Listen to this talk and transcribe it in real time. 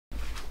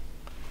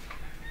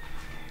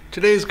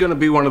Today's gonna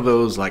be one of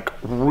those like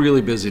really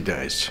busy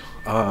days.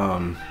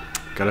 Got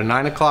a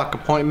 9 o'clock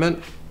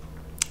appointment,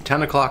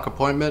 10 o'clock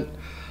appointment.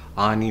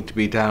 I need to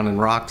be down in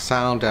Rock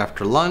Sound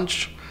after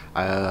lunch,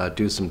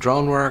 do some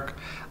drone work.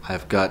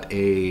 I've got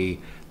a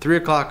 3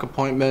 o'clock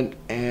appointment,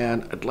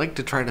 and I'd like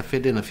to try to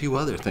fit in a few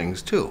other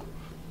things too.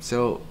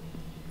 So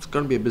it's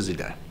gonna be a busy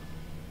day.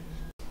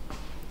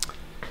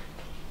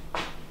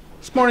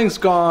 This morning's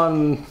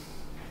gone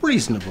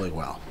reasonably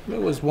well.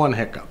 It was one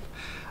hiccup.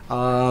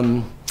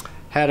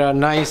 Had a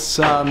nice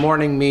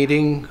morning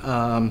meeting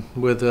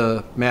with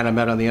a man I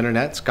met on the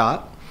internet,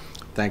 Scott.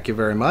 Thank you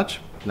very much.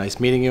 Nice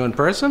meeting you in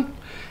person.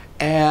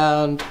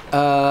 And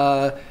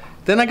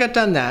then I got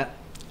done that,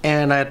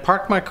 and I had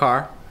parked my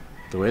car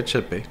the way it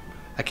should be.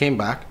 I came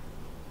back,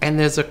 and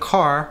there's a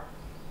car,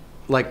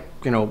 like,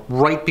 you know,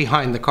 right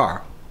behind the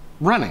car,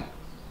 running.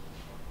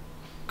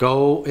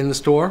 Go in the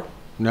store,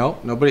 no,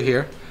 nobody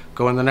here.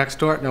 Go in the next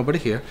door, nobody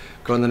here.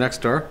 Go in the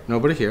next door,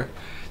 nobody here.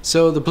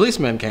 So the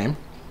policeman came,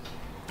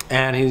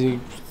 and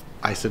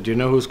I said, do you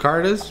know whose car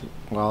it is?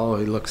 Well,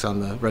 he looks on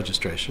the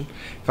registration,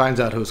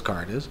 finds out whose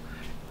car it is,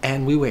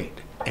 and we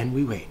wait, and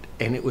we wait.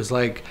 And it was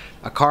like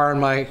a car on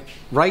my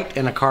right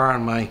and a car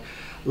on my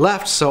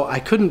left, so I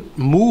couldn't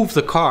move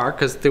the car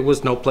because there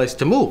was no place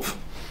to move.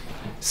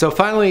 So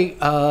finally,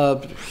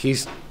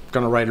 he's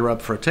gonna write her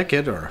up for a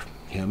ticket, or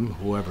him,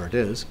 whoever it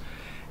is,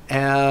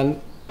 and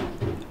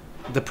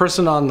the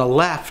person on the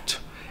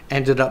left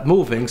ended up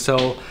moving,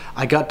 so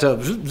I got to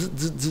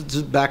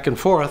back and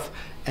forth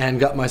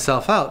and got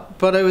myself out.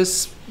 But I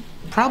was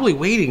probably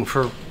waiting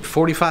for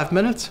 45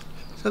 minutes,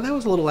 so that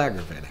was a little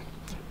aggravating.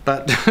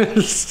 But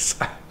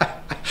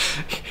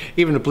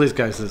even the police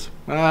guy says,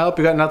 well, I hope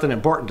you got nothing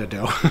important to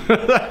do.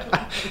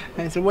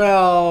 I said,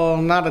 well,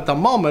 not at the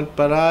moment,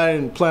 but I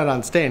didn't plan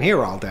on staying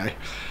here all day.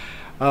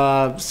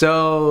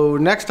 So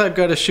next I've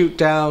got to shoot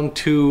down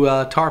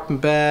to Tarpum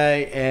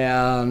Bay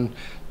and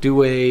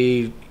do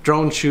a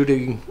drone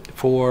shooting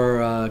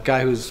for a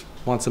guy who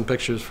wants some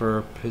pictures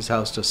for his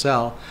house to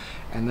sell.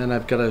 And then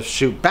I've got to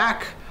shoot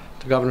back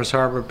to Governor's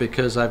Harbor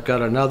because I've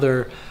got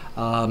another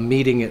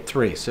meeting at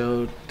 3.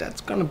 So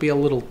that's going to be a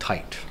little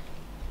tight.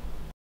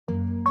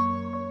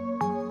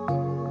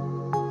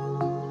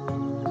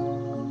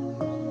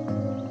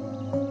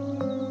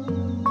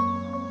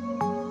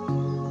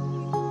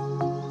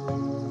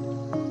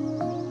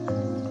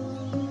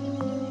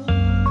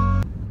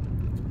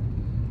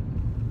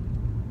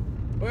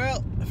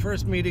 Well, the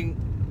first meeting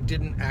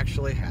didn't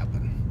actually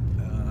happen.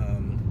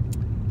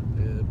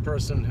 The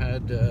person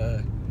had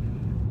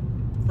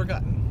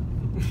forgotten.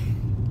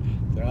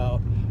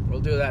 So we'll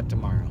do that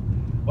tomorrow.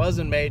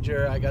 Wasn't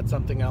major. I got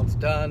something else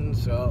done,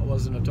 so it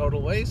wasn't a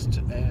total waste,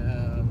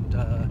 and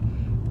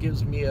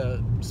gives me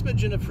a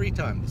smidgen of free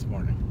time this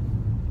morning.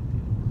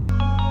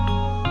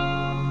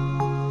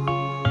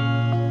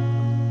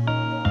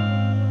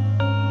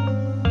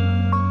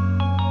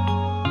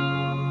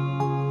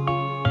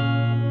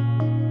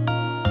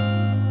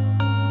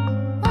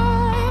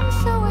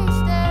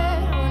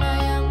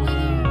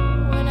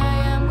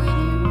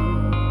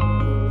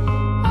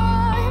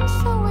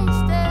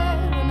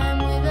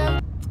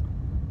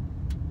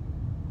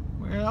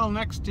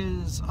 Next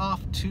is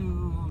off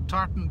to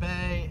Tarpum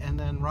Bay and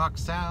then Rock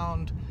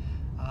Sound,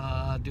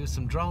 do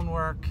some drone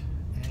work,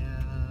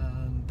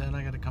 and then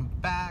I got to come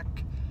back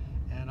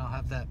and I'll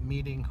have that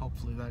meeting.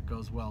 Hopefully that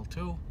goes well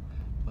too.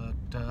 But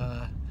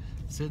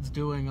Sid's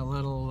doing a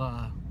little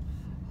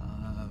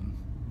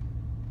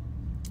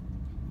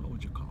what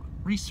would you call it?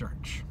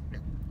 Research. Yeah.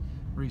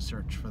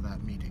 Research for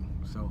that meeting.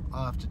 So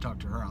I'll have to talk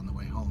to her on the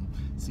way home,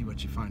 see what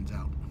she finds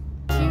out.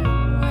 When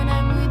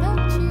I'm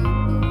without you.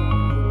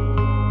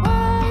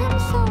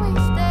 So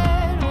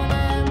wasted when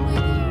I'm with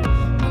you.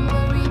 I'm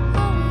very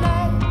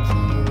unlike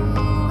you.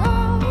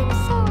 I'm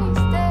so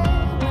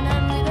wasted when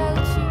I'm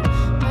without you,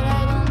 but I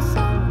don't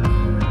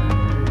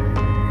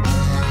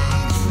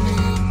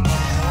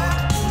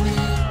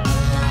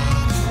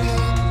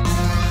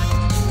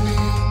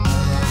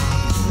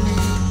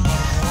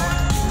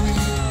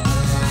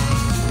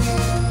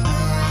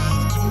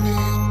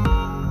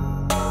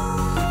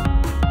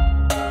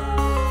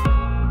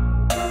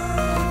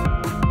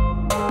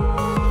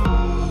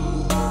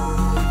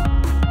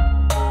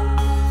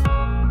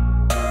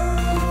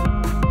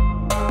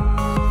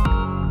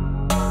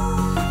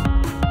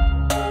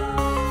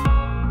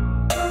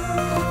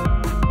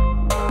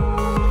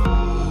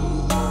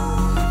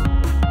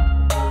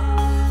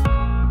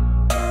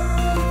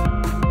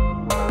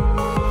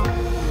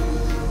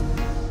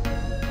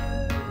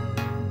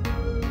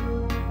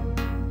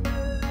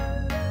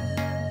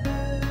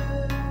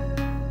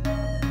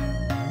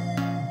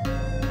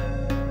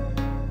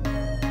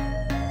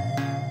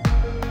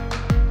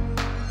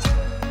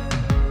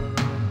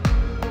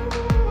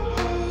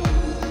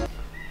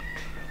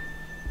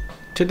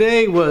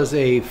Today was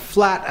a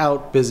flat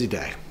out busy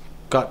day.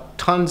 Got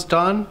tons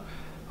done,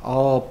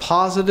 all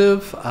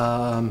positive,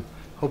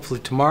 hopefully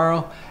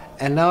tomorrow.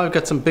 And now I've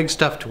got some big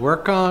stuff to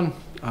work on,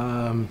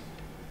 a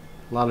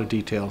lot of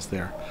details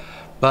there.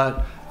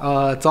 But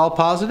It's all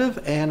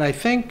positive, and I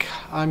think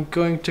I'm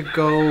going to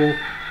go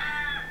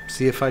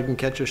see if I can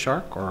catch a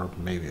shark or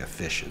maybe a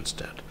fish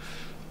instead.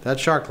 That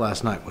shark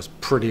last night was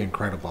pretty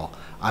incredible.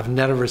 I've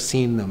never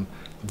seen them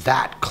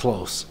that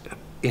close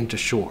into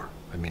shore.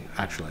 I mean,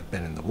 actually, I've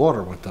been in the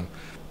water with them,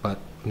 but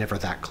never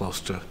that close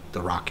to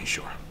the rocky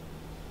shore.